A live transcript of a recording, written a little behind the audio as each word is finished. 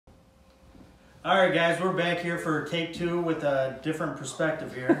All right, guys, we're back here for take 2 with a different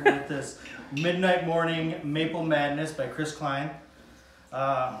perspective here with this Midnight Morning Maple Madness by Chris Klien.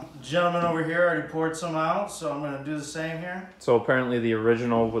 Gentleman over here already poured some out, so I'm going to do the same here. So apparently the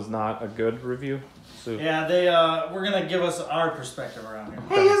original was not a good review. So Yeah, they we're going to give us our perspective around here.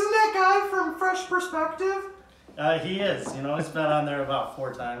 Hey, isn't that guy from Fresh Perspective? He is. You know, he's been on there about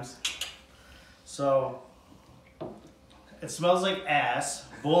 4 times. So, it smells like ass,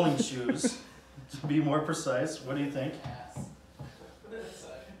 bowling shoes, to be more precise. What do you think?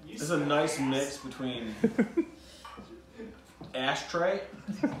 This is a nice mix between ashtray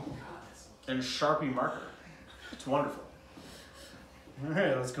and Sharpie marker. It's wonderful. All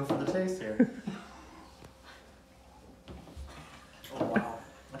right, let's go for the taste here. Oh, wow.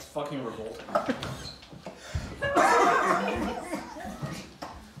 That's fucking revolting.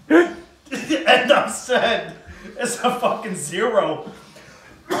 Enough said. It's a fucking 0.